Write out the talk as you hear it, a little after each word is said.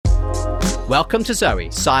Welcome to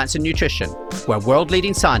Zoe, Science and Nutrition, where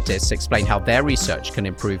world-leading scientists explain how their research can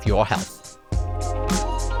improve your health.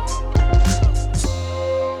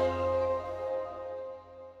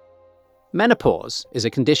 Menopause is a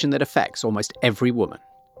condition that affects almost every woman.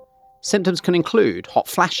 Symptoms can include hot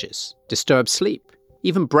flashes, disturbed sleep,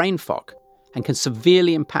 even brain fog, and can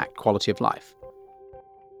severely impact quality of life.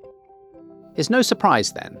 It's no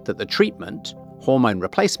surprise then that the treatment, hormone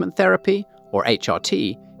replacement therapy, or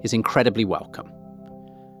HRT, is incredibly welcome.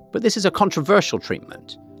 But this is a controversial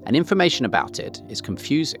treatment, and information about it is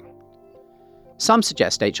confusing. Some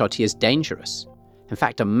suggest HRT is dangerous. In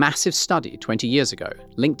fact, a massive study 20 years ago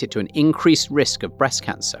linked it to an increased risk of breast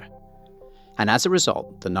cancer. And as a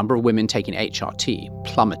result, the number of women taking HRT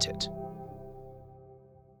plummeted.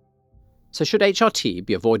 So should HRT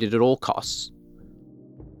be avoided at all costs?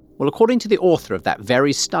 Well, according to the author of that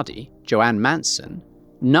very study, Joanne Manson,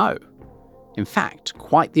 no. In fact,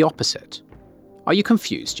 quite the opposite. Are you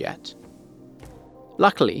confused yet?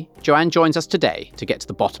 Luckily, Joanne joins us today to get to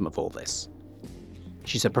the bottom of all this.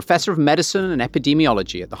 She's a professor of medicine and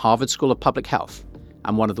epidemiology at the Harvard School of Public Health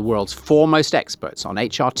and one of the world's foremost experts on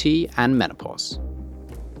HRT and menopause.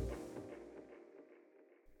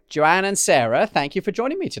 Joanne and Sarah, thank you for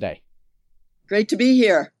joining me today. Great to be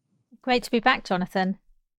here. Great to be back, Jonathan.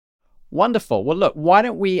 Wonderful. Well, look, why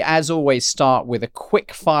don't we, as always, start with a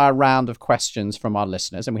quick fire round of questions from our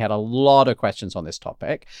listeners. And we had a lot of questions on this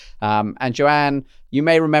topic. And Joanne, you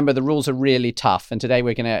may remember the rules are really tough. And today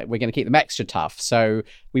we're gonna keep them extra tough. So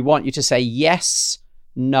we want you to say yes,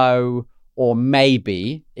 no, or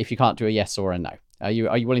maybe if you can't do a yes or a no. Are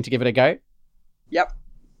you willing to give it a go? Yep.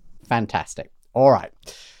 Fantastic. All right.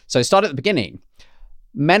 So start at the beginning.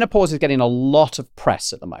 Menopause is getting a lot of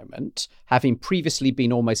press at the moment, having previously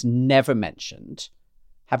been almost never mentioned.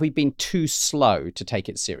 Have we been too slow to take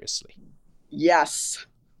it seriously? Yes.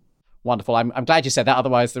 Wonderful. I'm glad you said that.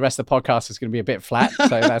 Otherwise, the rest of the podcast is going to be a bit flat.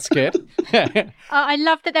 So that's good. I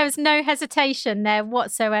love that there was no hesitation there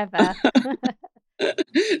whatsoever.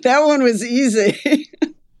 That one was easy.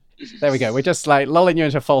 There we go. We're just like lulling you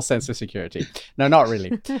into a false sense of security. No, not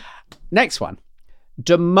really. Next one.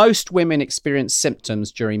 Do most women experience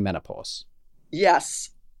symptoms during menopause? Yes.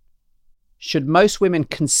 Should most women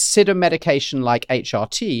consider medication like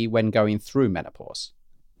HRT when going through menopause?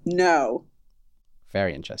 No.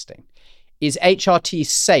 Very interesting. Is HRT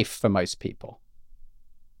safe for most people?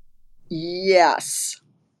 Yes.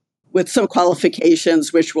 With some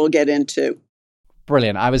qualifications, which we'll get into.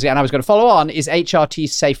 Brilliant. I was going to follow on. Is HRT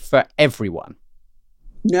safe for everyone?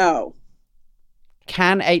 No.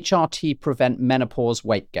 Can HRT prevent menopause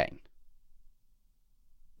weight gain?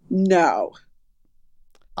 No.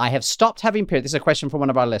 I have stopped having periods. This is a question from one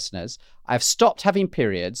of our listeners. I've stopped having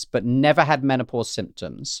periods, but never had menopause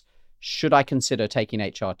symptoms. Should I consider taking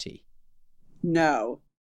HRT? No.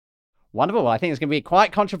 Wonderful. Well, I think it's going to be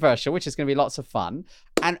quite controversial, which is going to be lots of fun.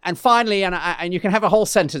 And finally, and you can have a whole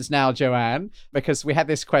sentence now, Joanne, because we had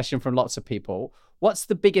this question from lots of people. What's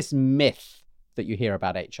the biggest myth that you hear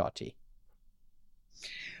about HRT?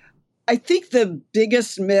 I think the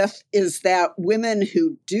biggest myth is that women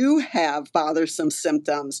who do have bothersome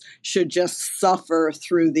symptoms should just suffer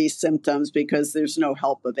through these symptoms because there's no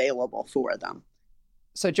help available for them.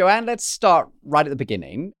 So, Joanne, let's start right at the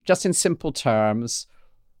beginning. Just in simple terms,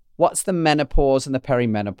 what's the menopause and the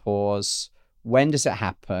perimenopause? When does it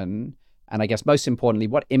happen? And I guess most importantly,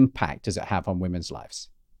 what impact does it have on women's lives?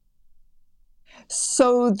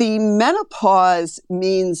 So the menopause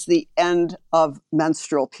means the end of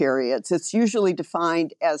menstrual periods. It's usually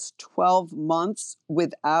defined as 12 months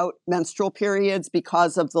without menstrual periods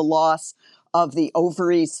because of the loss of the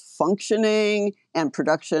ovaries functioning and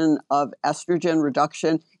production of estrogen,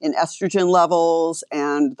 reduction in estrogen levels,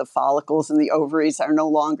 and the follicles in the ovaries are no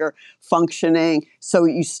longer functioning. So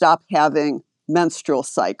you stop having menstrual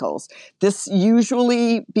cycles. This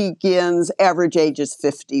usually begins, average age is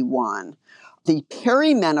 51. The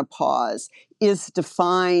perimenopause is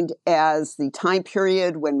defined as the time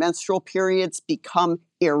period when menstrual periods become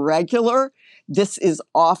irregular. This is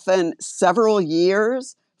often several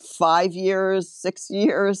years, 5 years, 6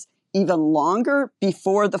 years, even longer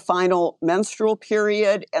before the final menstrual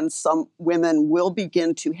period. And some women will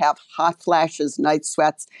begin to have hot flashes, night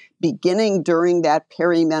sweats, beginning during that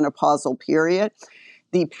perimenopausal period.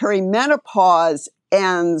 The perimenopause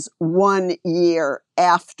ends 1 year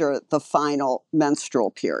after the final menstrual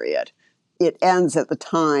period. It ends at the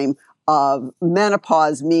time of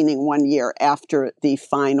menopause, meaning 1 year after the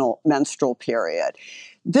final menstrual period.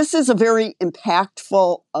 This is a very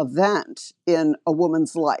impactful event in a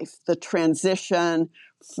woman's life, the transition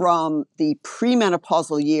from the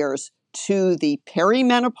premenopausal years to the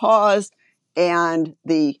perimenopause and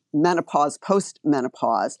the menopause,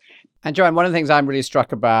 post-menopause. And Joanne, one of the things I'm really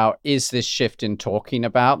struck about is this shift in talking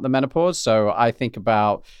about the menopause. So I think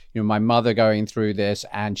about, my mother going through this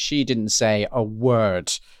and she didn't say a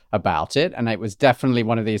word about it. And it was definitely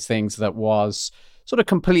one of these things that was sort of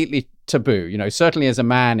completely taboo. Certainly as a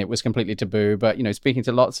man, it was completely taboo. But, speaking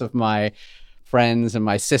to lots of my friends and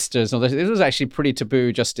my sisters, and this was actually pretty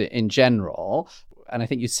taboo just in general. And I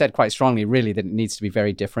think you said quite strongly, really, that it needs to be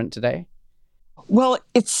very different today. Well,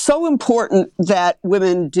 it's so important that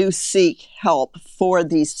women do seek help for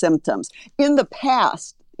these symptoms. In the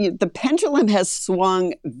past, the pendulum has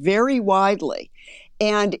swung very widely.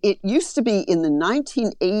 And it used to be in the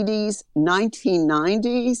 1980s,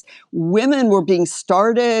 1990s, women were being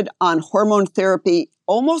started on hormone therapy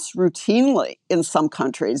almost routinely in some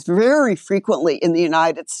countries, very frequently in the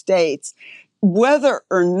United States, whether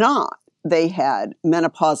or not they had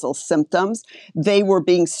menopausal symptoms. They were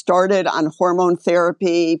being started on hormone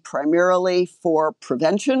therapy primarily for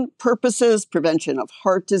prevention purposes, prevention of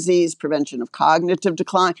heart disease, prevention of cognitive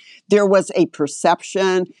decline. There was a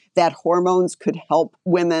perception that hormones could help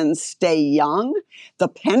women stay young. The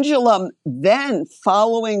pendulum then,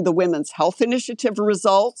 following the Women's Health Initiative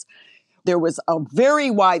results, there was a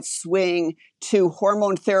very wide swing to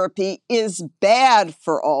hormone therapy is bad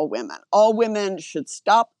for all women. All women should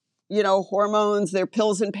stop hormones, their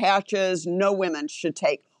pills and patches. No women should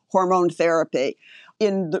take hormone therapy.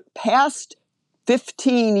 In the past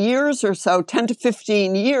 15 years or so, 10 to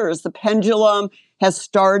 15 years, the pendulum has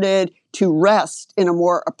started to rest in a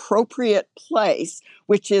more appropriate place,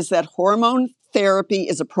 which is that hormone therapy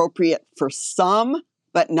is appropriate for some,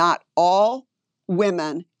 but not all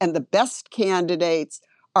women. And the best candidates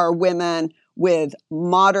are women with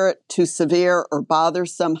moderate to severe or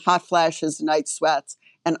bothersome hot flashes, night sweats,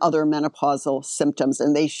 and other menopausal symptoms,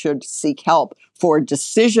 and they should seek help for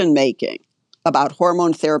decision-making about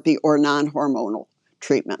hormone therapy or non-hormonal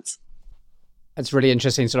treatments. It's really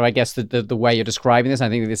interesting, sort of, I guess, the way you're describing this. I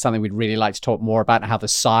think it's something we'd really like to talk more about, how the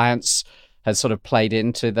science has sort of played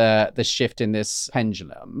into the shift in this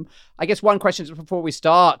pendulum. I guess one question just before we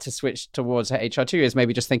start to switch towards HRT is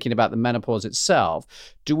maybe just thinking about the menopause itself.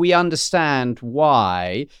 Do we understand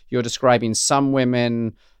why you're describing some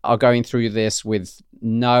women are going through this with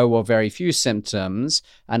no or very few symptoms,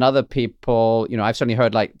 and other people, I've certainly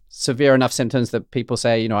heard like severe enough symptoms that people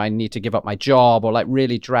say, I need to give up my job, or like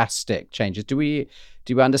really drastic changes. Do we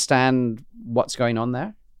understand what's going on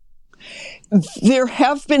there? There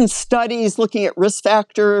have been studies looking at risk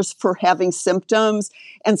factors for having symptoms,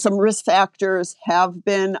 and some risk factors have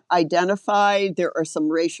been identified. There are some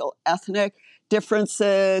racial, ethnic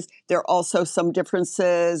differences. There are also some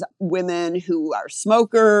differences. Women who are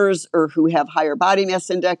smokers or who have higher body mass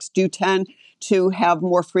index do tend to have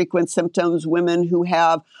more frequent symptoms. Women who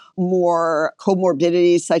have more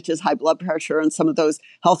comorbidities, such as high blood pressure and some of those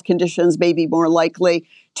health conditions, may be more likely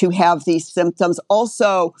to have these symptoms.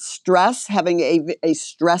 Also, stress, having a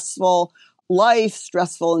stressful life,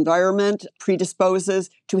 stressful environment predisposes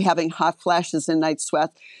to having hot flashes and night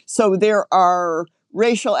sweats. So there are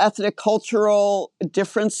racial, ethnic, cultural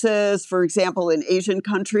differences. For example, in Asian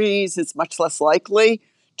countries, it's much less likely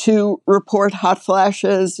to report hot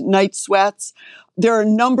flashes, night sweats. There are a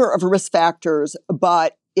number of risk factors,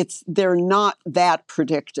 but they're not that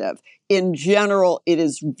predictive. In general, it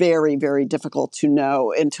is very, very difficult to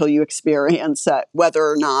know until you experience whether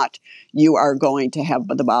or not you are going to have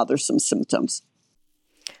the bothersome symptoms.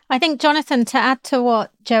 I think, Jonathan, to add to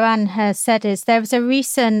what Joanne has said, is there was a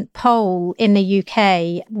recent poll in the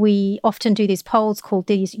UK. We often do these polls called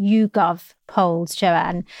these YouGov polls,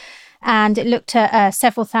 Joanne. And it looked at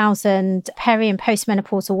several thousand peri- and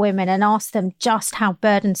postmenopausal women and asked them just how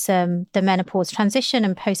burdensome the menopause transition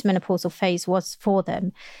and postmenopausal phase was for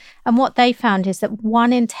them. And what they found is that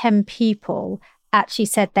 1 in 10 people actually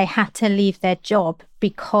said they had to leave their job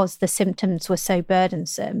because the symptoms were so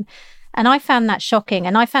burdensome. And I found that shocking.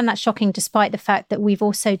 And I found that shocking despite the fact that we've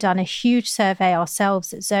also done a huge survey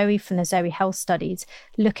ourselves at Zoe from the Zoe Health Studies,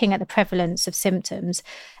 looking at the prevalence of symptoms.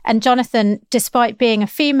 And Jonathan, despite being a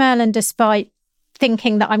female and despite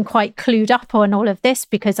thinking that I'm quite clued up on all of this,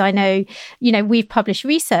 because I know, we've published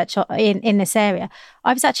research in this area,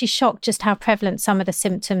 I was actually shocked just how prevalent some of the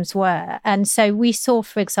symptoms were. And so we saw,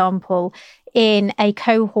 for example, in a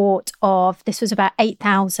cohort of, this was about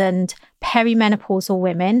 8,000 perimenopausal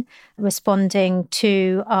women responding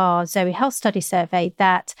to our Zoe Health Study survey,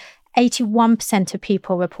 that 81% of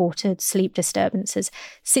people reported sleep disturbances.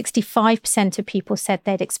 65% of people said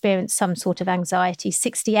they'd experienced some sort of anxiety.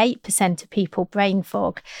 68% of people brain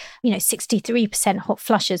fog. 63% hot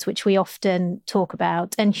flushes, which we often talk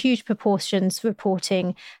about, and huge proportions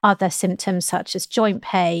reporting other symptoms such as joint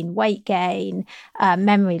pain, weight gain,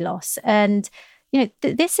 memory loss. And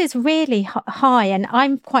this is really high, and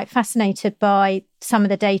I'm quite fascinated by some of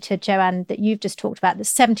the data, Joanne, that you've just talked about, that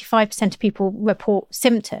 75% of people report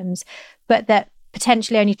symptoms, but that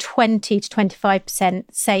potentially only 20 to 25%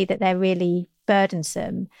 say that they're really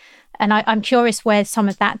burdensome. And I'm curious where some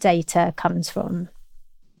of that data comes from.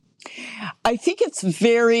 I think it's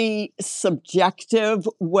very subjective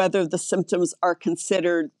whether the symptoms are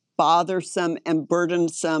considered bothersome and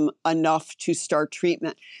burdensome enough to start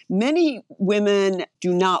treatment. Many women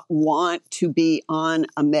do not want to be on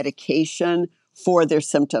a medication for their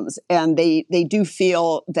symptoms, and they do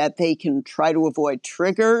feel that they can try to avoid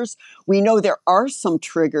triggers. We know there are some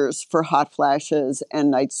triggers for hot flashes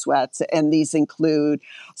and night sweats, and these include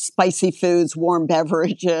spicy foods, warm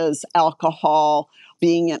beverages, alcohol.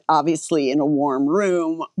 Being obviously in a warm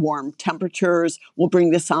room, warm temperatures will bring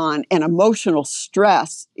this on. And emotional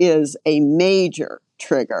stress is a major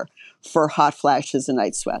trigger for hot flashes and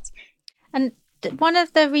night sweats. And one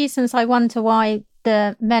of the reasons I wonder why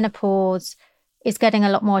the menopause is getting a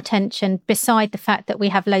lot more attention, beside the fact that we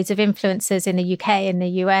have loads of influencers in the UK and the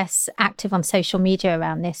US active on social media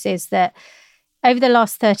around this, is that over the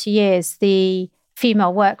last 30 years, the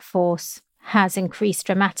female workforce has increased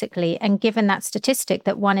dramatically. And given that statistic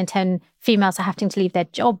that 1 in 10 females are having to leave their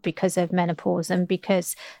job because of menopause, and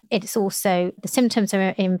because it's also the symptoms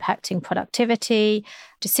are impacting productivity,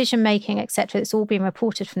 decision-making, etc., it's all being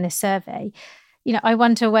reported from this survey. I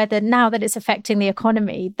wonder whether now that it's affecting the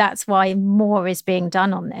economy, that's why more is being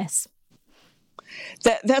done on this.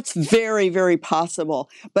 That's very, very possible.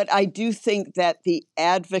 But I do think that the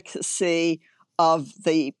advocacy of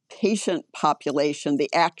the patient population,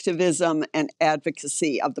 the activism and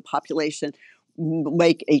advocacy of the population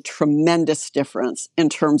make a tremendous difference in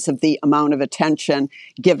terms of the amount of attention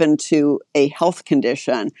given to a health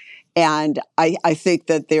condition. And I think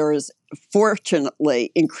that there is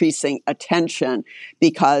fortunately increasing attention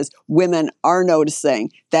because women are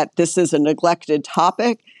noticing that this is a neglected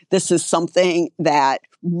topic. This is something that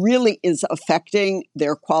really is affecting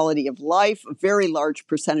their quality of life, a very large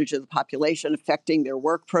percentage of the population, affecting their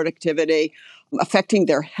work productivity, affecting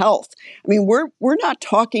their health. I mean, we're not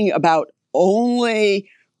talking about only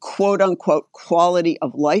quote unquote quality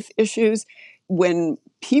of life issues. When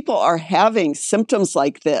people are having symptoms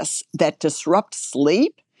like this that disrupt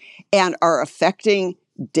sleep and are affecting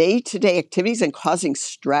day-to-day activities and causing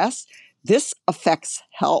stress, this affects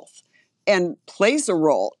health and plays a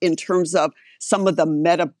role in terms of some of the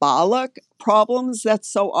metabolic problems that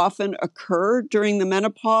so often occur during the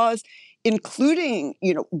menopause, including,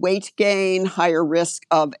 weight gain, higher risk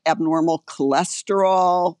of abnormal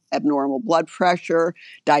cholesterol, abnormal blood pressure,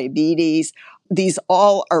 diabetes. These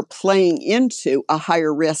all are playing into a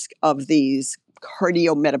higher risk of these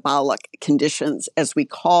cardiometabolic conditions, as we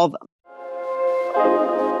call them.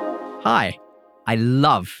 Hi, I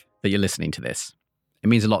love that you're listening to this. It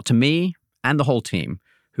means a lot to me and the whole team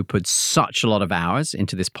who put such a lot of hours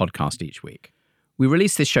into this podcast each week. We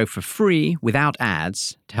release this show for free without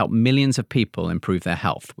ads to help millions of people improve their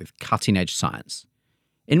health with cutting-edge science.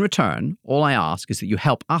 In return, all I ask is that you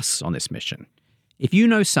help us on this mission. If you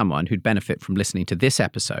know someone who'd benefit from listening to this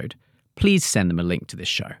episode, please send them a link to this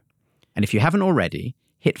show. And if you haven't already,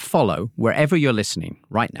 hit follow wherever you're listening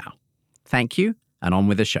right now. Thank you, and on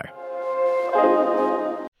with the show.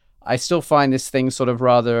 I still find this thing sort of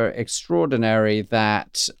rather extraordinary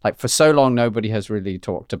that, for so long, nobody has really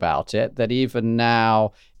talked about it, that even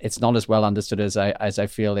now it's not as well understood as I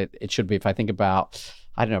feel it should be. If I think about,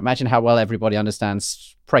 imagine how well everybody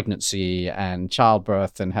understands pregnancy and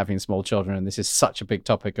childbirth and having small children. And this is such a big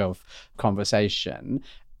topic of conversation.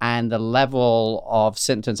 And the level of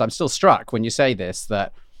symptoms, I'm still struck when you say this,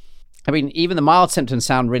 that, even the mild symptoms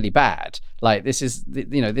sound really bad. This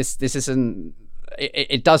isn't...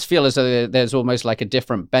 It does feel as though there's almost like a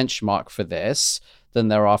different benchmark for this than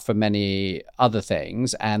there are for many other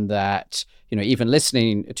things. And that, even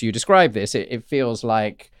listening to you describe this, it feels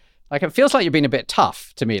like you're being a bit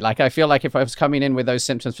tough to me. I feel like if I was coming in with those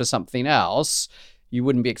symptoms for something else, you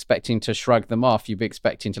wouldn't be expecting to shrug them off. You'd be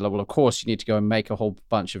expecting to, well, of course, you need to go and make a whole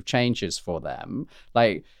bunch of changes for them.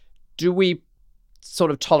 Do we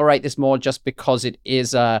sort of tolerate this more just because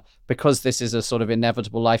because this is a sort of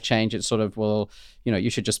inevitable life change? It's sort of, you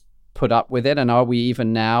should just put up with it. And are we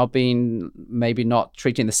even now being maybe not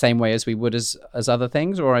treating the same way as we would as other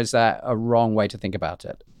things? Or is that a wrong way to think about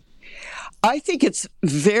it? I think it's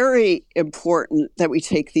very important that we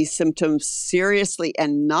take these symptoms seriously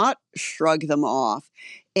and not shrug them off.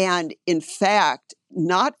 And in fact,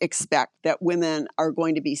 not expect that women are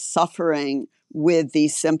going to be suffering with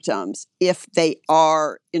these symptoms if they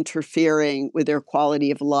are interfering with their quality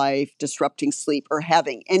of life, disrupting sleep, or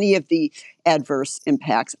having any of the adverse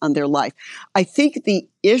impacts on their life. I think the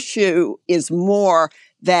issue is more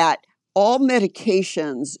that all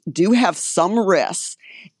medications do have some risks,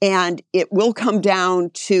 and it will come down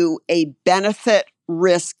to a benefit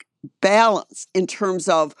risk balance in terms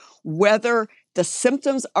of whether the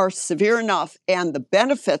symptoms are severe enough and the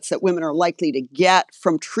benefits that women are likely to get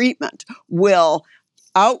from treatment will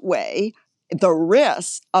outweigh the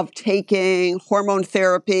risk of taking hormone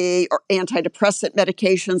therapy or antidepressant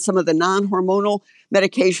medications, some of the non-hormonal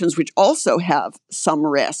medications, which also have some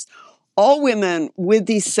risk. All women with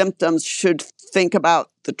these symptoms should think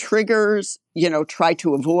about the triggers, try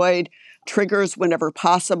to avoid triggers whenever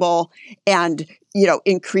possible. And,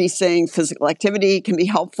 increasing physical activity can be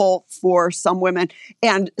helpful for some women.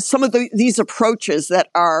 And some of these approaches that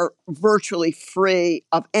are virtually free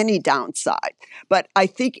of any downside. But I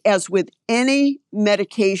think as with any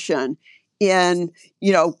medication in,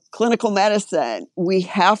 clinical medicine, we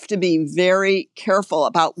have to be very careful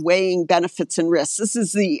about weighing benefits and risks. This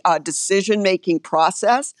is the decision-making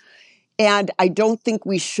process. And I don't think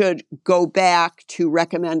we should go back to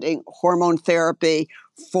recommending hormone therapy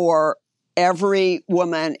for every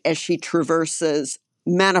woman as she traverses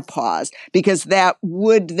menopause, because that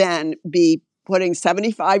would then be putting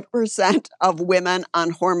 75% of women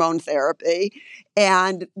on hormone therapy.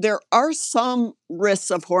 And there are some risks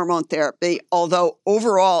of hormone therapy, although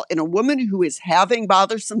overall, in a woman who is having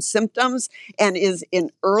bothersome symptoms and is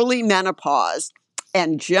in early menopause,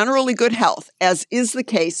 and generally good health, as is the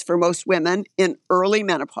case for most women in early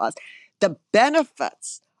menopause, the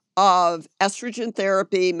benefits of estrogen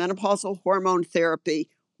therapy, menopausal hormone therapy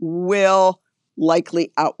will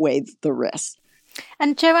likely outweigh the risk.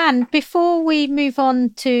 And Joanne, before we move on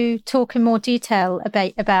to talk in more detail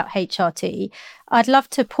about HRT, I'd love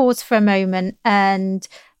to pause for a moment and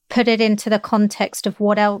put it into the context of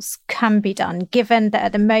what else can be done, given that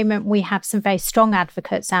at the moment we have some very strong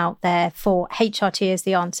advocates out there for HRT as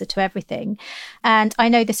the answer to everything. And I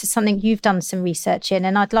know this is something you've done some research in,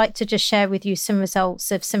 and I'd like to just share with you some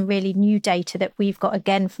results of some really new data that we've got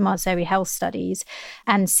again from our Zoe Health studies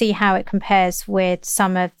and see how it compares with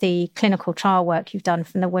some of the clinical trial work you've done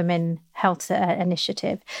from the Women Health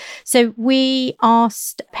Initiative. So we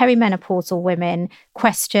asked perimenopausal women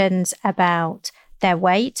questions about their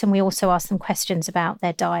weight, and we also asked them questions about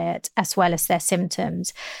their diet as well as their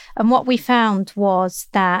symptoms. And what we found was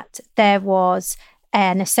that there was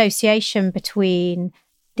an association between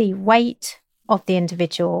the weight of the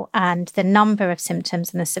individual and the number of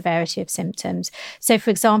symptoms and the severity of symptoms. So,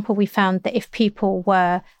 for example, we found that if people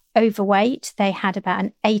were overweight, they had about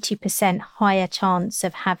an 80% higher chance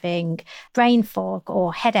of having brain fog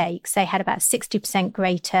or headaches. They had about 60%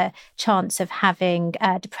 greater chance of having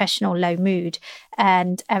depression or low mood,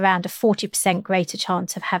 and around a 40% greater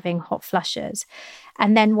chance of having hot flushes.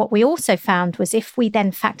 And then what we also found was if we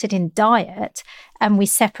then factored in diet and we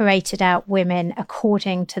separated out women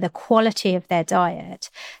according to the quality of their diet,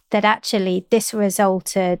 that actually this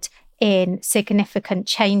resulted in significant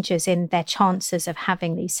changes in their chances of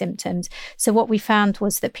having these symptoms. So what we found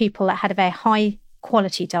was that people that had a very high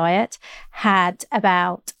quality diet had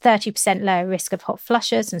about 30% lower risk of hot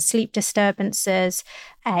flushes and sleep disturbances,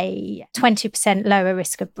 a 20% lower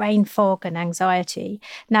risk of brain fog and anxiety.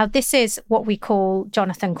 Now, this is what we call,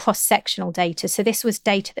 Jonathan, cross-sectional data. So this was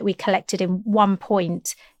data that we collected in one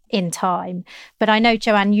point in time. But I know,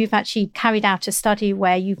 Joanne, you've actually carried out a study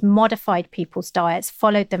where you've modified people's diets,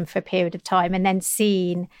 followed them for a period of time, and then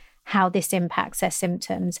seen how this impacts their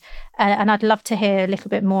symptoms. And I'd love to hear a little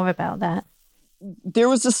bit more about that. There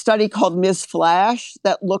was a study called Ms. Flash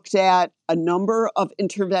that looked at a number of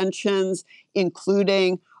interventions,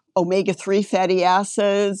 including omega-3 fatty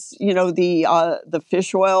acids, the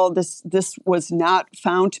fish oil. This was not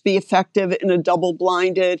found to be effective in a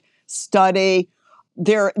double-blinded study.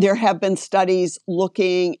 There have been studies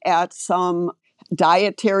looking at some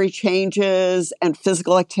dietary changes and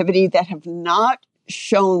physical activity that have not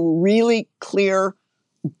shown really clear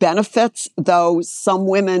benefits, though some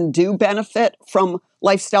women do benefit from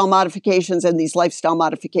lifestyle modifications, and these lifestyle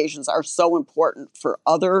modifications are so important for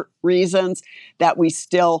other reasons that we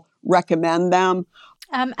still recommend them.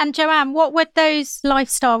 And Joanne, what would those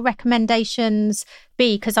lifestyle recommendations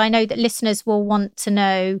be? Because I know that listeners will want to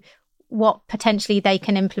know what potentially they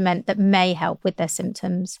can implement that may help with their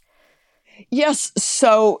symptoms. Yes,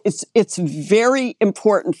 so it's very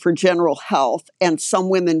important for general health, and some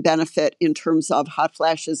women benefit in terms of hot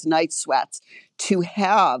flashes, night sweats, to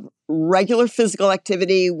have regular physical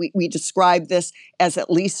activity. We describe this as at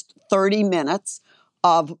least 30 minutes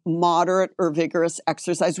of moderate or vigorous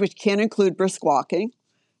exercise, which can include brisk walking,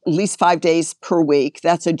 at least 5 days per week.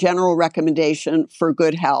 That's a general recommendation for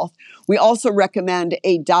good health. We also recommend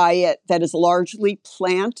a diet that is largely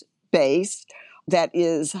plant-based, that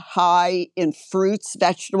is high in fruits,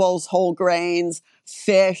 vegetables, whole grains,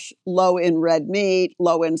 fish, low in red meat,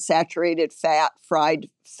 low in saturated fat, fried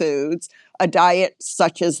foods, a diet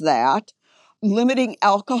such as that. Limiting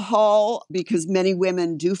alcohol, because many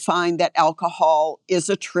women do find that alcohol is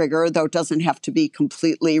a trigger, though it doesn't have to be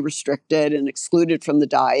completely restricted and excluded from the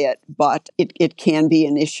diet, but it can be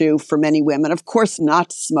an issue for many women. Of course,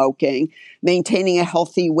 not smoking, maintaining a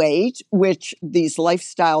healthy weight, which these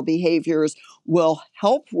lifestyle behaviors will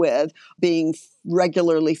help with, being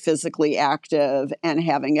regularly physically active and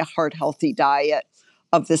having a heart-healthy diet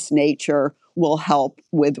of this nature will help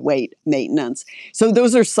with weight maintenance. So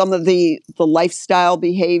those are some of the lifestyle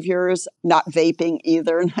behaviors, not vaping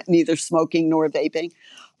either, neither smoking nor vaping.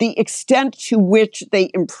 The extent to which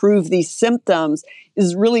they improve these symptoms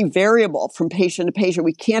is really variable from patient to patient.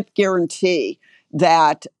 We can't guarantee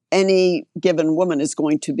that any given woman is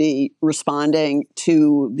going to be responding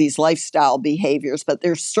to these lifestyle behaviors, but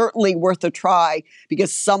they're certainly worth a try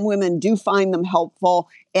because some women do find them helpful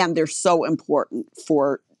and they're so important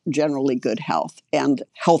for generally good health and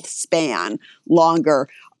health span, longer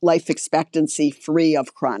life expectancy free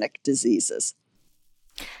of chronic diseases.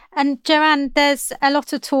 And Joanne, there's a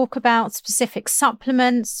lot of talk about specific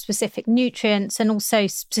supplements, specific nutrients, and also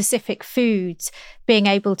specific foods being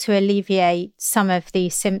able to alleviate some of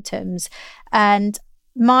these symptoms. And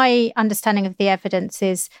my understanding of the evidence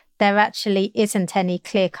is there actually isn't any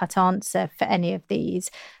clear-cut answer for any of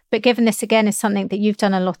these. But given this, again, is something that you've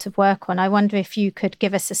done a lot of work on, I wonder if you could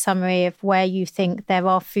give us a summary of where you think there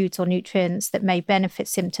are foods or nutrients that may benefit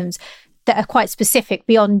symptoms that are quite specific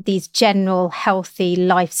beyond these general healthy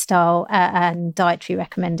lifestyle and dietary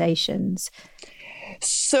recommendations.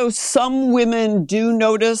 So some women do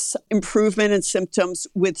notice improvement in symptoms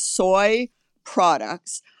with soy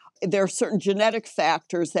products. There are certain genetic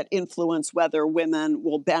factors that influence whether women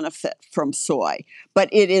will benefit from soy, but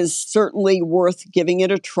it is certainly worth giving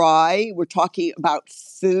it a try. We're talking about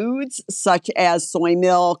foods such as soy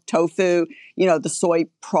milk, tofu, the soy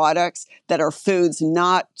products that are foods,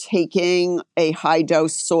 not taking a high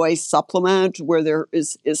dose soy supplement where there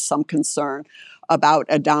is some concern about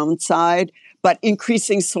a downside. But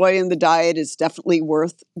increasing soy in the diet is definitely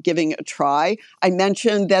worth giving a try. I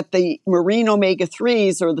mentioned that the marine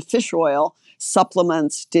omega-3s or the fish oil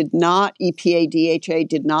supplements EPA, DHA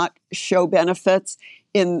did not show benefits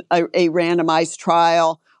in a randomized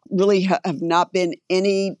trial. Really have not been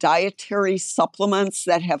any dietary supplements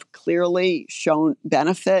that have clearly shown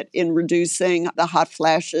benefit in reducing the hot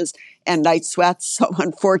flashes and night sweats. So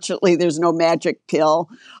unfortunately, there's no magic pill.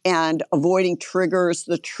 And avoiding triggers.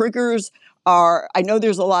 The triggers I know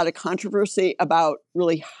there's a lot of controversy about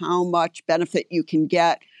really how much benefit you can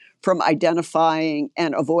get from identifying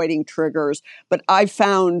and avoiding triggers. But I've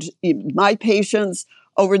found in my patients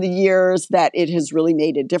over the years that it has really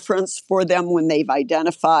made a difference for them when they've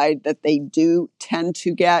identified that they do tend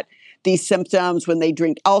to get these symptoms when they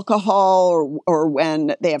drink alcohol or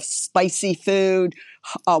when they have spicy food,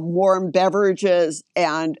 warm beverages,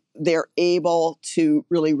 and they're able to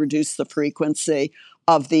really reduce the frequency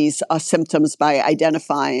of these symptoms by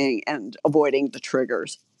identifying and avoiding the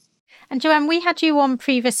triggers. And Joanne, we had you on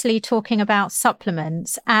previously talking about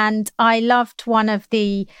supplements, and I loved one of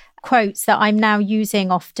the quotes that I'm now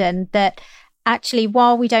using often, that actually,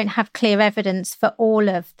 while we don't have clear evidence for all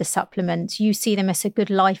of the supplements, you see them as a good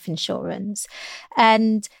life insurance.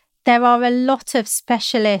 And there are a lot of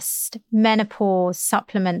specialist menopause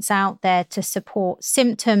supplements out there to support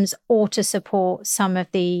symptoms or to support some of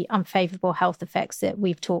the unfavorable health effects that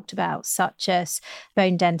we've talked about, such as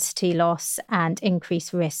bone density loss and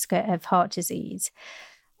increased risk of heart disease.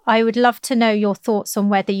 I would love to know your thoughts on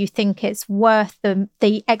whether you think it's worth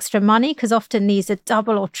the extra money, because often these are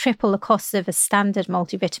double or triple the cost of a standard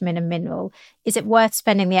multivitamin and mineral. Is it worth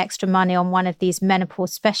spending the extra money on one of these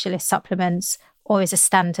menopause specialist supplements, or is a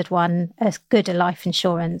standard one as good a life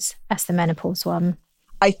insurance as the menopause one?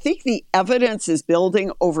 I think the evidence is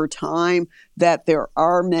building over time that there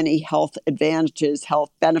are many health advantages, health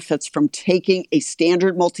benefits from taking a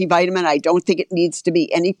standard multivitamin. I don't think it needs to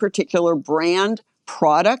be any particular brand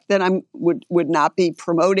product that I would not be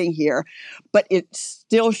promoting here, but it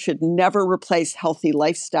still should never replace healthy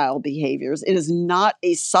lifestyle behaviors. It is not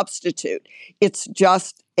a substitute. It's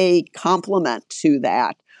just a complement to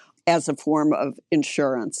that as a form of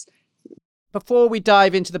insurance. Before we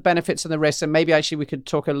dive into the benefits and the risks, and maybe actually we could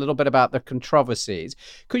talk a little bit about the controversies,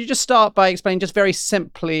 could you just start by explaining just very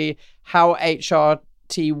simply how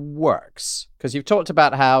HRT works? Because you've talked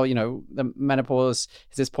about how, the menopause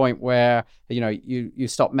is this point where, you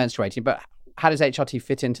stop menstruating, but how does HRT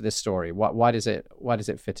fit into this story? Why does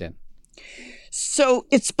it fit in? So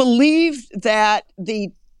it's believed that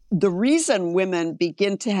the reason women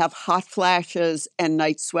begin to have hot flashes and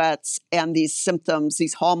night sweats and these symptoms,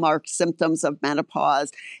 these hallmark symptoms of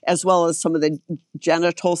menopause, as well as some of the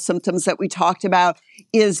genital symptoms that we talked about,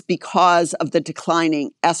 is because of the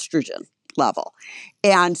declining estrogen level.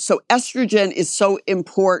 And so estrogen is so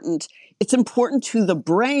important. It's important to the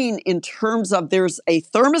brain in terms of there's a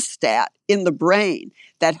thermostat in the brain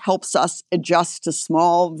that helps us adjust to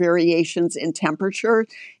small variations in temperature.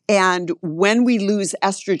 And when we lose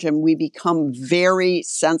estrogen, we become very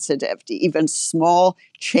sensitive to even small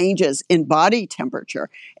changes in body temperature.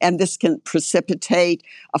 And this can precipitate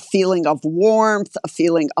a feeling of warmth, a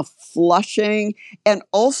feeling of flushing, and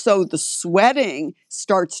also the sweating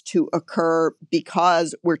starts to occur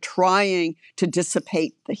because we're trying to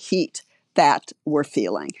dissipate the heat that we're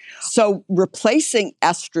feeling. So replacing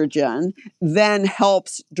estrogen then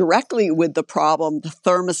helps directly with the problem, the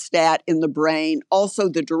thermostat in the brain, also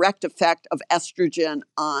the direct effect of estrogen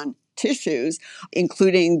on tissues,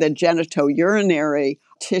 including the genitourinary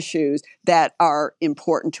tissues that are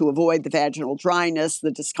important to avoid the vaginal dryness,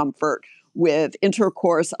 the discomfort with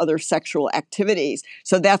intercourse, other sexual activities.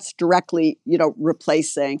 So that's directly,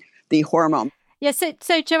 replacing the hormone. Yeah,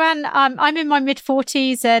 so Joanne, I'm in my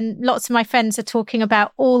mid-40s and lots of my friends are talking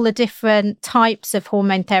about all the different types of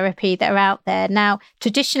hormone therapy that are out there. Now,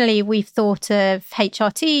 traditionally, we've thought of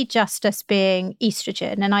HRT just as being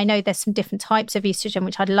estrogen. And I know there's some different types of estrogen,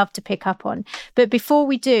 which I'd love to pick up on. But before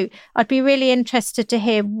we do, I'd be really interested to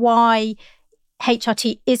hear why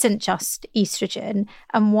HRT isn't just estrogen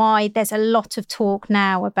and why there's a lot of talk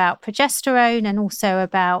now about progesterone and also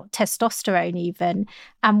about testosterone even,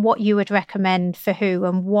 and what you would recommend for who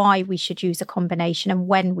and why we should use a combination and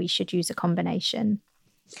when we should use a combination.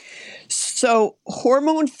 So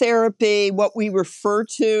hormone therapy, what we refer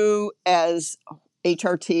to as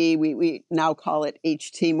HRT, we now call it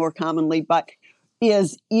HT more commonly, but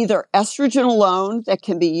is either estrogen alone that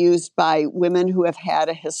can be used by women who have had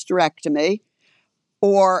a hysterectomy,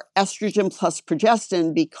 or estrogen plus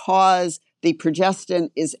progestin because the progestin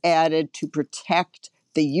is added to protect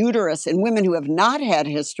the uterus in women who have not had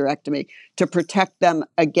hysterectomy to protect them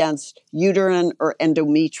against uterine or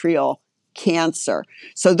endometrial cancer.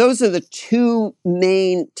 So those are the two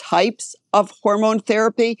main types of hormone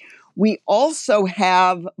therapy. We also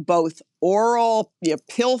have both oral,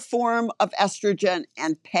 pill form of estrogen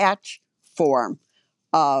and patch form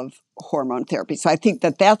of hormone therapy. So I think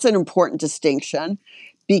that that's an important distinction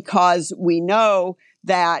because we know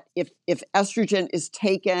that if estrogen is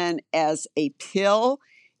taken as a pill,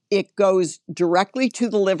 it goes directly to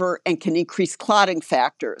the liver and can increase clotting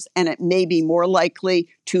factors. And it may be more likely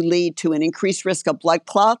to lead to an increased risk of blood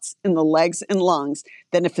clots in the legs and lungs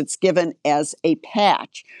than if it's given as a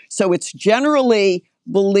patch. So it's generally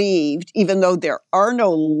believed, even though there are no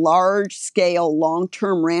large-scale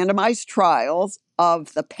long-term randomized trials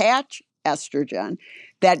of the patch estrogen,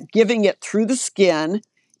 that giving it through the skin,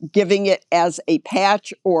 giving it as a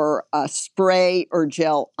patch or a spray or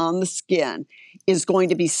gel on the skin is going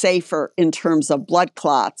to be safer in terms of blood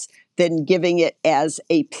clots than giving it as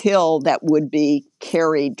a pill that would be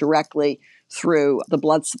carried directly through the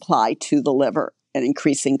blood supply to the liver and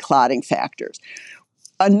increasing clotting factors.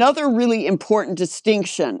 Another really important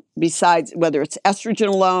distinction, besides whether it's estrogen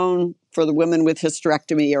alone for the women with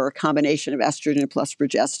hysterectomy or a combination of estrogen plus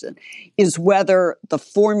progestin, is whether the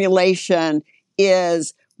formulation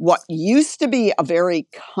is what used to be a very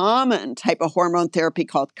common type of hormone therapy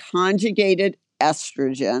called conjugated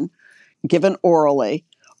estrogen, given orally,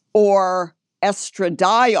 or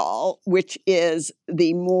estradiol, which is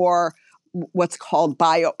the more what's called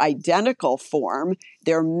bioidentical form.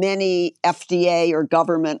 There are many FDA or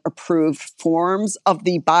government approved forms of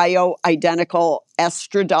the bioidentical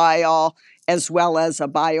estradiol, as well as a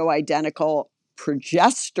bioidentical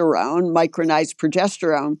progesterone, micronized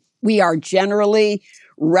progesterone. We are generally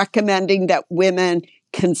recommending that women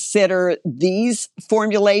consider these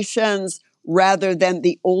formulations rather than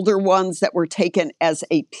the older ones that were taken as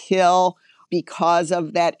a pill because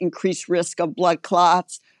of that increased risk of blood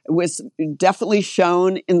clots. It was definitely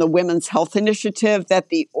shown in the Women's Health Initiative that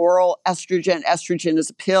the oral estrogen is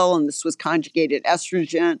a pill, and this was conjugated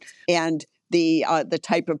estrogen, and the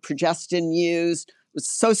type of progestin used was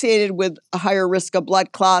associated with a higher risk of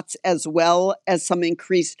blood clots as well as some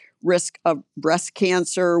increased risk of breast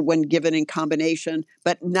cancer when given in combination,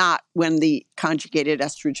 but not when the conjugated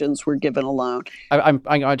estrogens were given alone.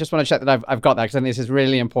 I just want to check that I've got that, because I think this is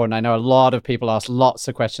really important. I know a lot of people ask lots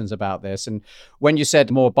of questions about this. And when you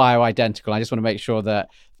said more bioidentical, I just want to make sure that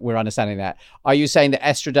we're understanding that. Are you saying that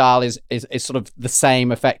estradiol is sort of the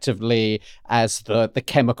same effectively as the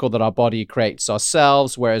chemical that our body creates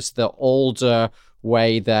ourselves, whereas the older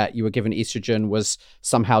way that you were given estrogen was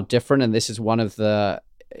somehow different, and this is one of the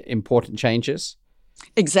important changes?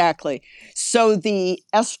 Exactly. So the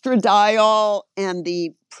estradiol and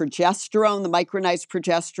the progesterone, the micronized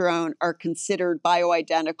progesterone, are considered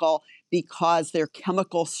bioidentical because their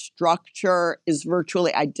chemical structure is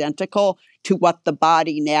virtually identical to what the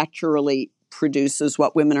body naturally produces,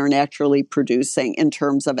 what women are naturally producing in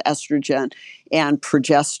terms of estrogen and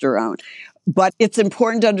progesterone. But it's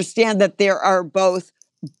important to understand that there are both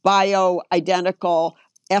bioidentical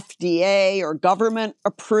FDA or government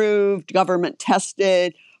approved, government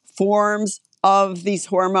tested forms of these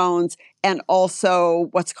hormones, and also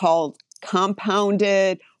what's called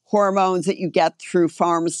compounded hormones that you get through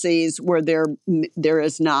pharmacies where there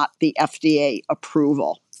is not the FDA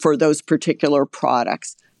approval for those particular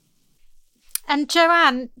products. And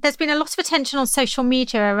Joanne, there's been a lot of attention on social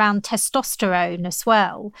media around testosterone as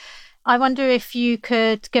well. I wonder if you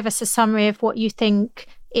could give us a summary of what you think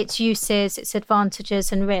its uses, its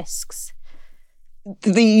advantages and risks.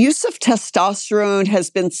 The use of testosterone has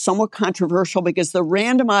been somewhat controversial because the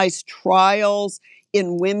randomized trials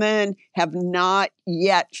in women have not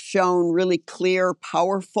yet shown really clear,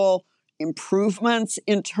 powerful improvements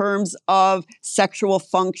in terms of sexual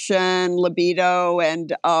function, libido,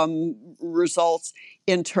 and results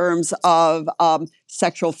in terms of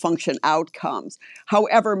sexual function outcomes.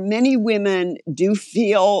 However, many women do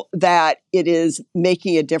feel that it is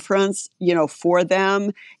making a difference, for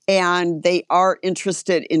them, and they are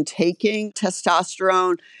interested in taking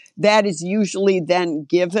testosterone. That is usually then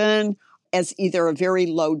given as either a very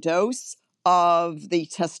low dose of the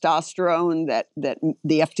testosterone that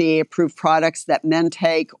the FDA-approved products that men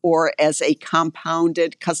take, or as a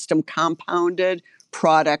custom compounded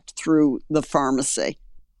product through the pharmacy.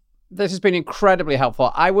 This has been incredibly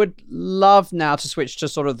helpful. I would love now to switch to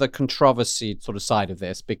sort of the controversy sort of side of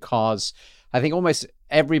this, because I think almost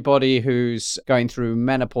everybody who's going through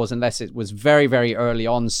menopause, unless it was very, very early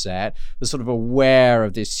onset, was sort of aware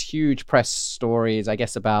of this huge press stories, I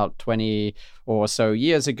guess about 20 or so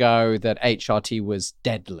years ago, that HRT was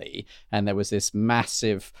deadly. And there was this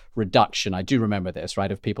massive reduction. I do remember this,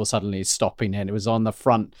 right, of people suddenly stopping it. It was on the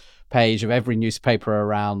front page of every newspaper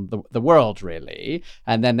around the world, really.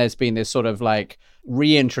 And then there's been this sort of like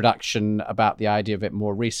reintroduction about the idea of it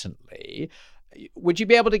more recently. Would you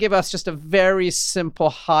be able to give us just a very simple,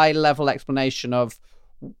 high-level explanation of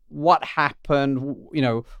what happened,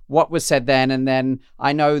 what was said then? And then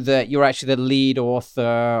I know that you're actually the lead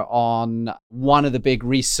author on one of the big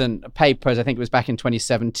recent papers, I think it was back in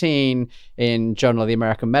 2017, in Journal of the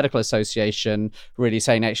American Medical Association, really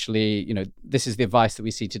saying, actually, this is the advice that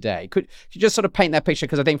we see today. Could you just sort of paint that picture?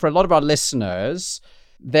 Because I think for a lot of our listeners,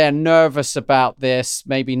 they're nervous about this,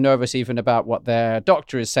 maybe nervous even about what their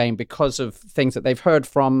doctor is saying because of things that they've heard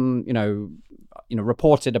from,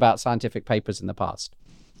 reported about scientific papers in the past.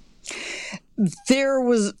 There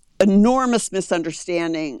was enormous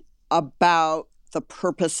misunderstanding about the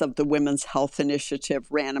purpose of the Women's Health Initiative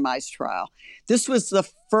randomized trial. This was the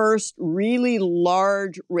first really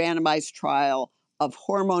large randomized trial of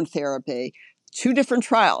hormone therapy. 2 different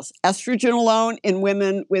trials, estrogen alone in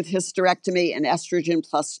women with hysterectomy and estrogen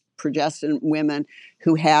plus progestin in women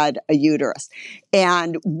who had a uterus.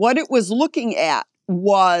 And what it was looking at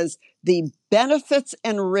was the benefits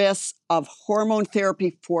and risks of hormone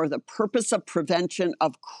therapy for the purpose of prevention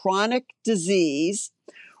of chronic disease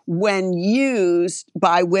when used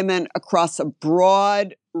by women across a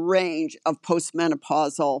broad range of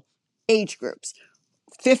postmenopausal age groups,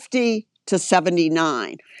 50 to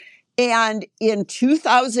 79. And in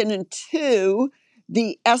 2002,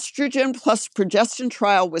 the estrogen plus progestin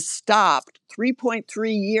trial was stopped 3.3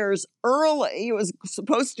 years early. It was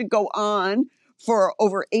supposed to go on for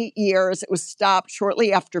over 8 years. It was stopped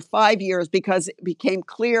shortly after 5 years because it became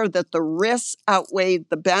clear that the risks outweighed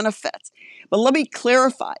the benefits. But let me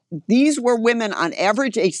clarify. These were women on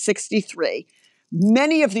average age 63.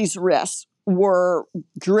 Many of these risks were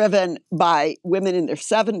driven by women in their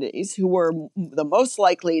 70s who were the most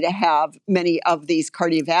likely to have many of these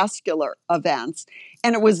cardiovascular events.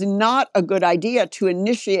 And it was not a good idea to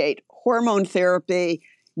initiate hormone therapy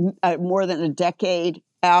more than a decade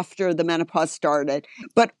after the menopause started.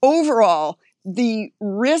 But overall, the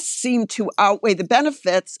risks seem to outweigh the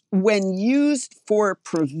benefits when used for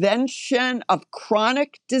prevention of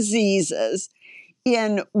chronic diseases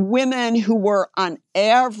in women who were on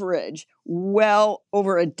average well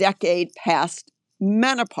over a decade past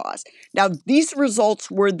menopause. Now, these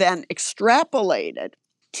results were then extrapolated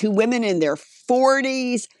to women in their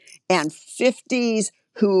 40s and 50s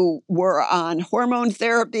who were on hormone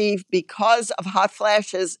therapy because of hot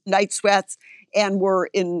flashes, night sweats, and were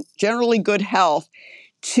in generally good health,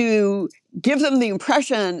 to give them the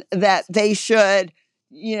impression that they should,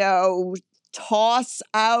 toss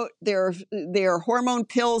out their hormone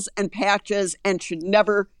pills and patches and should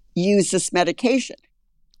never use this medication.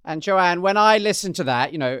 And Joanne, when I listen to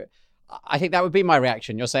that, I think that would be my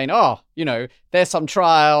reaction. You're saying, there's some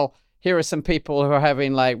trial. Here are some people who are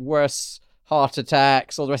having like worse heart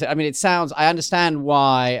attacks, all the rest of it. I mean, I understand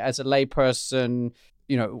why, as a layperson,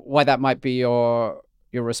 why that might be your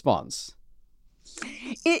response.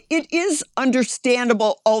 It is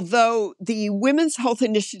understandable, although the Women's Health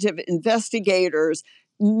Initiative investigators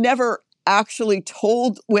never actually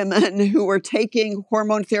told women who were taking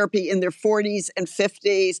hormone therapy in their 40s and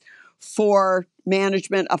 50s for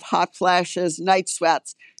management of hot flashes, night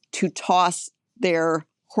sweats, to toss their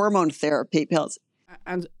hormone therapy pills.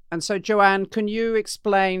 And so, Joanne, can you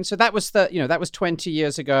explain? So that was that was 20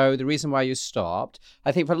 years ago, the reason why you stopped.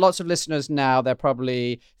 I think for lots of listeners now, they're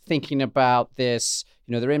probably thinking about this,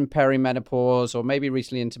 they're in perimenopause or maybe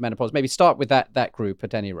recently into menopause. Maybe start with that group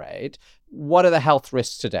at any rate. What are the health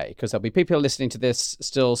risks today? Because there'll be people listening to this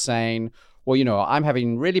still saying, well, I'm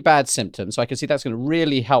having really bad symptoms, so I can see that's going to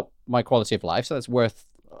really help my quality of life. So that's worth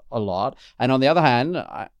a lot. And on the other hand,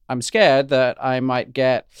 I'm scared that I might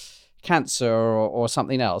get cancer or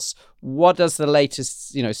something else. What does the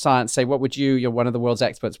latest, science say? What would you're one of the world's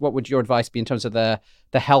experts, what would your advice be in terms of the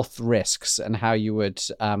health risks and how you would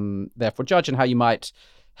therefore judge and how you might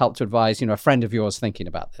help to advise, a friend of yours thinking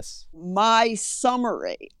about this? My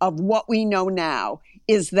summary of what we know now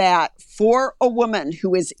is that for a woman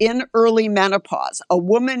who is in early menopause, a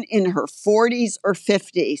woman in her 40s or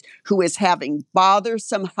 50s who is having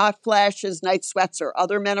bothersome hot flashes, night sweats, or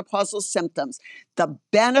other menopausal symptoms, the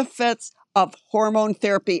benefits of hormone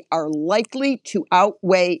therapy are likely to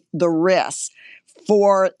outweigh the risks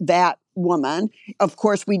for that woman. Of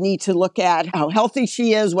course, we need to look at how healthy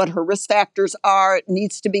she is, what her risk factors are. It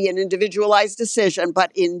needs to be an individualized decision.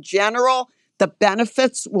 But in general, the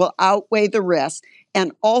benefits will outweigh the risks.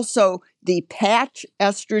 And also the patch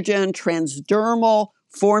estrogen transdermal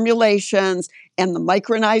formulations and the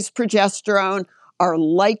micronized progesterone are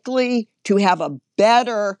likely to have a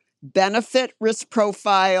better benefit risk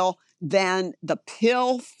profile than the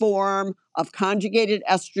pill form of conjugated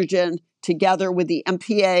estrogen together with the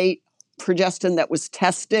MPA progestin that was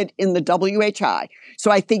tested in the WHI.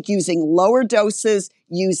 So I think using lower doses,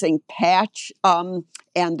 using patch and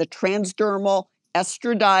the transdermal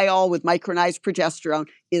estradiol with micronized progesterone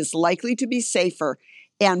is likely to be safer.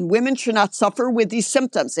 And women should not suffer with these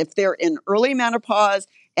symptoms. If they're in early menopause,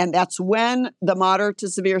 and that's when the moderate to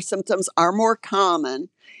severe symptoms are more common,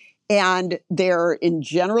 and they're in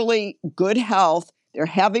generally good health, they're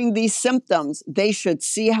having these symptoms, they should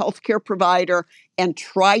see a healthcare provider and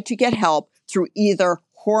try to get help through either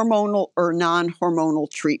hormonal or non-hormonal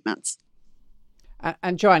treatments.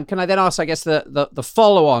 And Joanne, can I then ask, I guess, the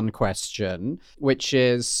follow-on question, which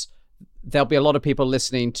is there'll be a lot of people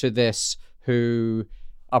listening to this who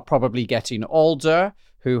are probably getting older,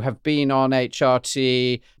 who have been on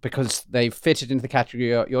HRT because they've fitted into the category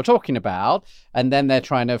you're talking about, and then they're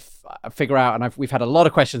trying to figure out, and we've had a lot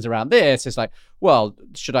of questions around this. It's like, well,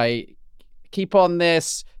 should I keep on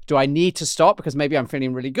this? Do I need to stop because maybe I'm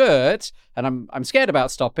feeling really good and I'm scared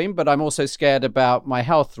about stopping, but I'm also scared about my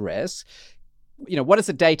health risks? What does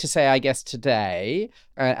the data say, I guess, today?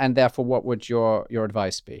 And therefore, what would your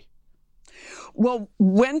advice be? Well,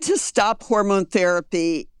 when to stop hormone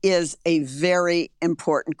therapy is a very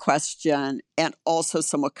important question and also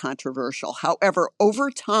somewhat controversial. However, over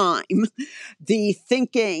time, the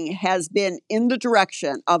thinking has been in the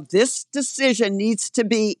direction of this decision needs to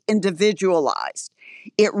be individualized.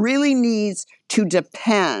 It really needs to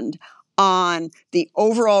depend on the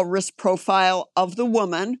overall risk profile of the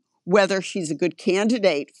woman, whether she's a good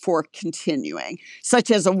candidate for continuing,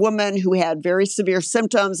 such as a woman who had very severe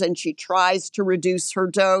symptoms and she tries to reduce her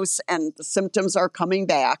dose and the symptoms are coming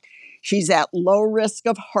back. She's at low risk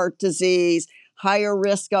of heart disease, higher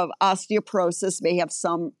risk of osteoporosis, may have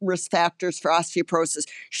some risk factors for osteoporosis.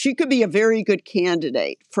 She could be a very good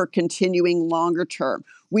candidate for continuing longer term.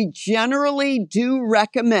 We generally do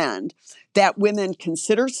recommend that women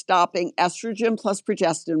consider stopping estrogen plus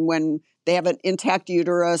progestin when they have an intact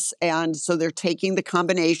uterus, and so they're taking the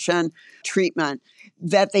combination treatment,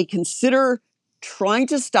 that they consider trying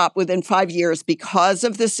to stop within 5 years because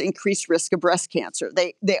of this increased risk of breast cancer.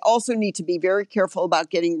 They also need to be very careful about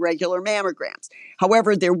getting regular mammograms.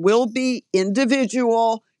 However, there will be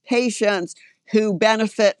individual patients who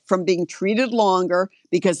benefit from being treated longer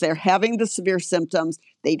because they're having the severe symptoms.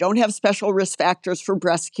 They don't have special risk factors for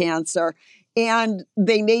breast cancer, and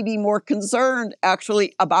they may be more concerned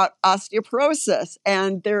actually about osteoporosis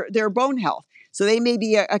and their bone health. So they may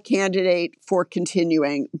be a candidate for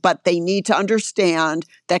continuing, but they need to understand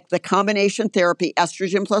that the combination therapy,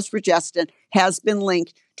 estrogen plus progestin, has been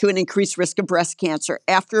linked to an increased risk of breast cancer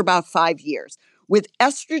after about 5 years. With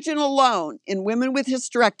estrogen alone, in women with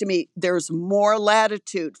hysterectomy, there's more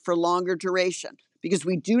latitude for longer duration because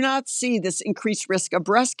we do not see this increased risk of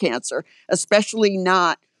breast cancer, especially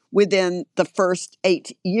not within the first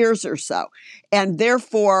 8 years or so. And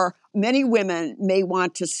therefore, many women may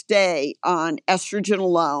want to stay on estrogen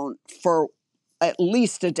alone for at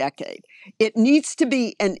least a decade. It needs to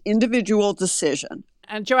be an individual decision.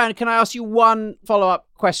 And Joanne, can I ask you one follow-up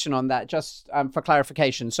question on that, just for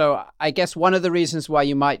clarification? So I guess one of the reasons why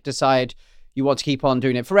you might decide you want to keep on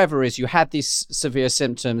doing it forever is you had these severe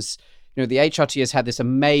symptoms. You know, the HRT has had this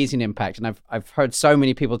amazing impact, and I've heard so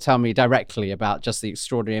many people tell me directly about just the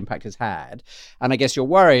extraordinary impact it's had. And I guess you're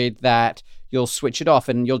worried that you'll switch it off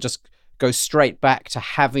and you'll just go straight back to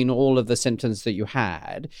having all of the symptoms that you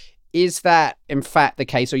had. Is that in fact the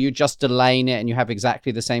case? Or are you just delaying it and you have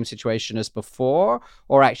exactly the same situation as before?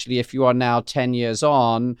 Or actually, if you are now 10 years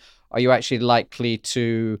on, are you actually likely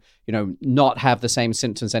to, not have the same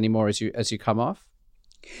symptoms anymore as you come off?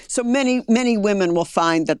 So many women will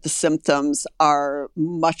find that the symptoms are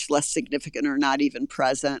much less significant or not even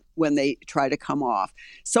present when they try to come off.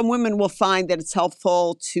 Some women will find that it's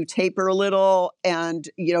helpful to taper a little and,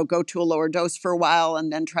 go to a lower dose for a while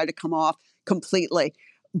and then try to come off completely.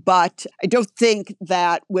 But I don't think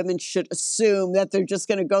that women should assume that they're just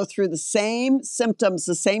going to go through the same symptoms,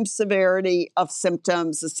 the same severity of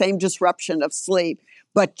symptoms, the same disruption of sleep,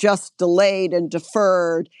 but just delayed and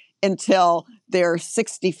deferred until they're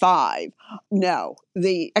 65. No,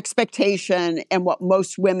 the expectation and what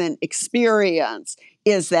most women experience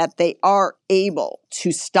is that they are able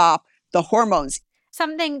to stop the hormones.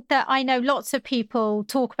 Something that I know lots of people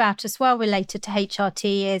talk about as well related to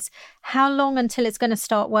HRT is how long until it's going to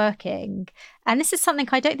start working. And this is something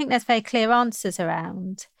I don't think there's very clear answers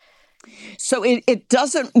around. So it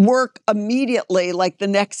doesn't work immediately, like the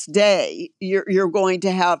next day. You're going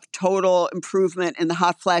to have total improvement in the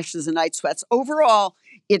hot flashes and night sweats. Overall,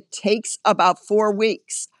 it takes about 4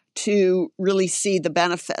 weeks to really see the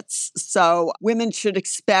benefits. So women should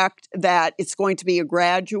expect that it's going to be a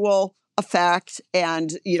gradual effect,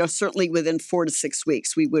 and certainly within 4 to 6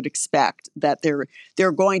 weeks we would expect that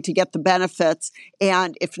they're going to get the benefits,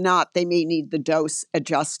 and if not, they may need the dose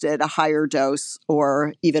adjusted, a higher dose,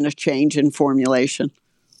 or even a change in formulation.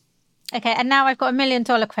 Okay, and now I've got $1 million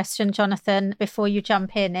question, Jonathan, before you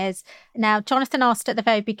jump in. Now Jonathan asked at the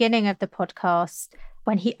very beginning of the podcast,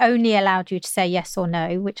 when he only allowed you to say yes or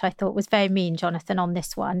no, which I thought was very mean, Jonathan, on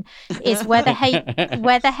this one, is whether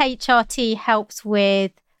HRT helps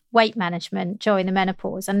with weight management during the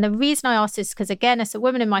menopause. And the reason I ask this is because, again, as a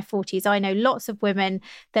woman in my 40s, I know lots of women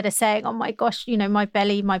that are saying, oh my gosh, my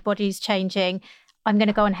belly, my body's changing. I'm going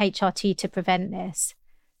to go on HRT to prevent this.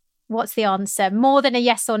 What's the answer? More than a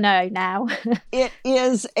yes or no now. It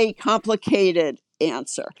is a complicated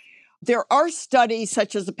answer. There are studies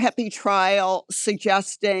such as the PEPI trial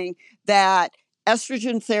suggesting that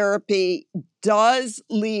estrogen therapy does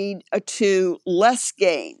lead to less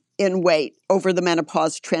gain in weight over the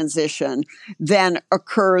menopause transition than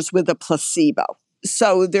occurs with a placebo.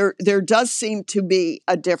 So there does seem to be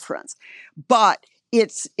a difference, but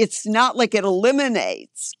it's not like it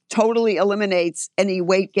totally eliminates any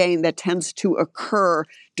weight gain that tends to occur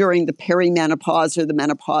during the perimenopause or the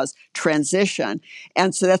menopause transition.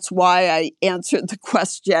 And so that's why I answered the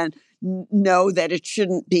question, no, that it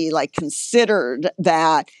shouldn't be considered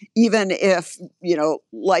that even if,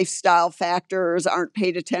 lifestyle factors aren't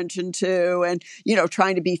paid attention to and,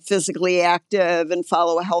 trying to be physically active and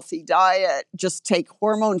follow a healthy diet, just take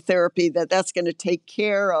hormone therapy, that's going to take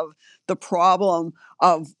care of the problem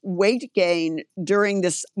of weight gain during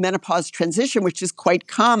this menopause transition, which is quite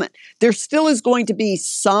common. There still is going to be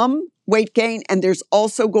some weight gain, and there's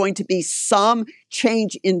also going to be some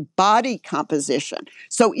change in body composition.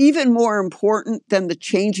 So even more important than the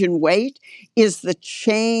change in weight is the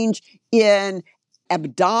change in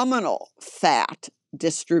abdominal fat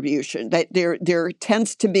distribution. That there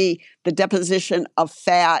tends to be the deposition of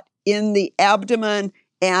fat in the abdomen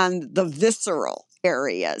and the visceral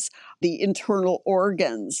areas. The internal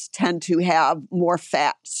organs tend to have more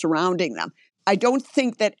fat surrounding them. I don't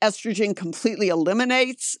think that estrogen completely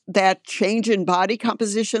eliminates that change in body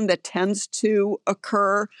composition that tends to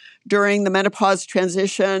occur during the menopause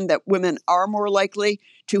transition, that women are more likely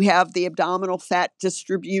to have the abdominal fat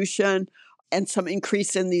distribution and some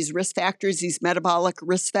increase in these risk factors, these metabolic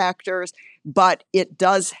risk factors, but it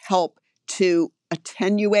does help to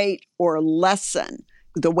attenuate or lessen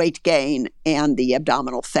the weight gain and the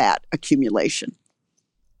abdominal fat accumulation.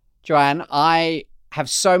 Joanne, I have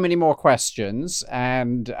so many more questions,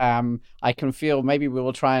 and I can feel maybe we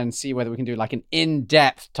will try and see whether we can do like an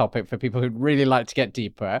in-depth topic for people who'd really like to get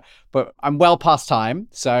deeper, but I'm well past time,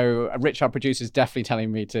 so Rich, our producer, is definitely telling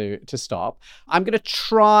me to stop. I'm going to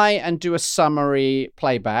try and do a summary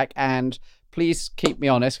playback, and please keep me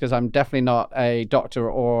honest, because I'm definitely not a doctor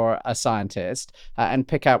or a scientist, and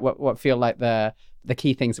pick out what feel like the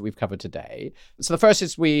key things that we've covered today. So the first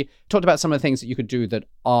is we talked about some of the things that you could do that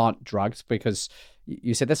aren't drugs, because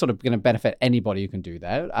you said they're sort of going to benefit anybody who can do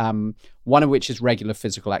that. One of which is regular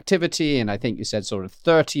physical activity. And I think you said sort of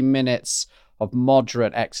 30 minutes of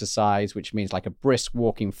moderate exercise, which means like a brisk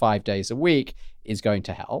walking 5 days a week, is going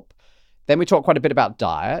to help. Then we talked quite a bit about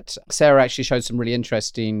diet. Sarah actually showed some really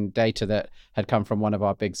interesting data that had come from one of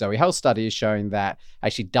our big Zoe Health studies showing that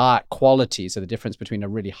actually diet quality, so the difference between a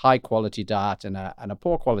really high quality diet and a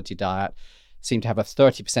poor quality diet, seemed to have a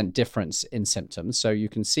 30% difference in symptoms. So you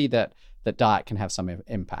can see that diet can have some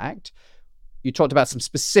impact. You talked about some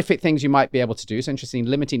specific things you might be able to do. So interesting,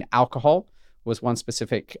 limiting alcohol was one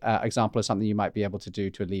specific example of something you might be able to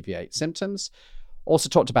do to alleviate symptoms. Also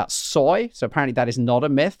talked about soy. So apparently that is not a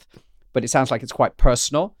myth, but it sounds like it's quite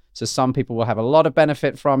personal. So some people will have a lot of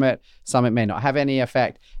benefit from it. Some it may not have any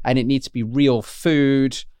effect. And it needs to be real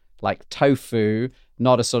food, like tofu,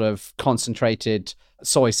 not a sort of concentrated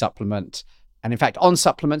soy supplement. And in fact, on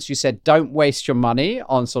supplements, you said don't waste your money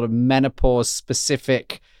on sort of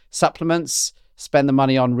menopause-specific supplements. Spend the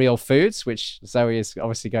money on real foods, which Zoe is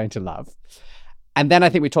obviously going to love. And then I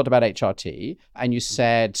think we talked about HRT, and you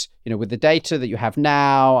said, with the data that you have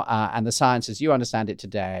now and the science as you understand it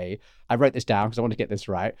today, I wrote this down because I want to get this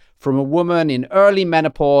right. From a woman in early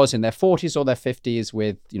menopause in their 40s or their 50s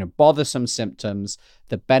with, bothersome symptoms,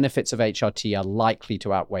 the benefits of HRT are likely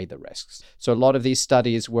to outweigh the risks. So a lot of these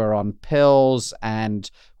studies were on pills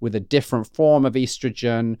and with a different form of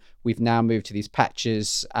estrogen. We've now moved to these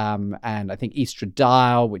patches and I think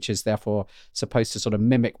estradiol, which is therefore supposed to sort of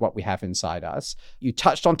mimic what we have inside us. You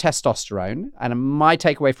touched on testosterone, and my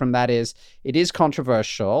takeaway from that is it is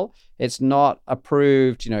controversial. It's not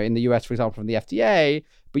approved, in the US, for example, from the FDA,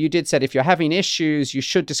 but you did say if you're having issues, you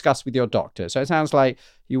should discuss with your doctor. So it sounds like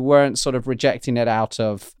you weren't sort of rejecting it out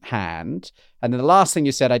of hand. And then the last thing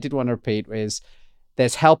you said, I did want to repeat, is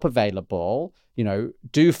there's help available.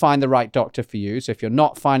 Do find the right doctor for you. So if you're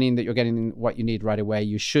not finding that you're getting what you need right away,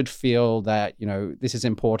 you should feel that, this is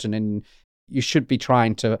important and you should be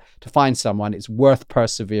trying to find someone. It's worth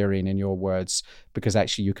persevering, in your words, because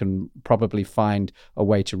actually you can probably find a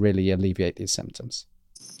way to really alleviate these symptoms.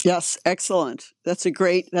 Yes, excellent. That's a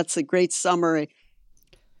great summary.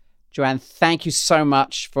 Joanne, thank you so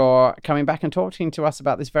much for coming back and talking to us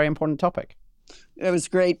about this very important topic. It was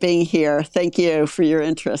great being here. Thank you for your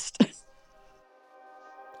interest.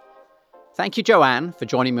 Thank you, Joanne, for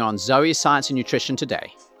joining me on Zoe's Science and Nutrition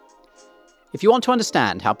today. If you want to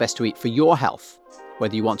understand how best to eat for your health,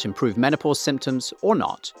 whether you want to improve menopause symptoms or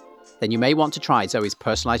not, then you may want to try Zoe's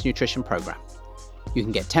personalized nutrition program. You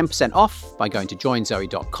can get 10% off by going to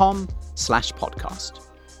joinzoe.com/podcast.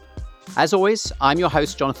 As always, I'm your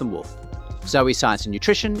host, Jonathan Wolfe. Zoe Science and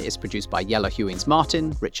Nutrition is produced by Yella Hewings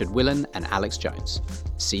Martin, Richard Willen, and Alex Jones.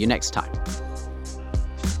 See you next time.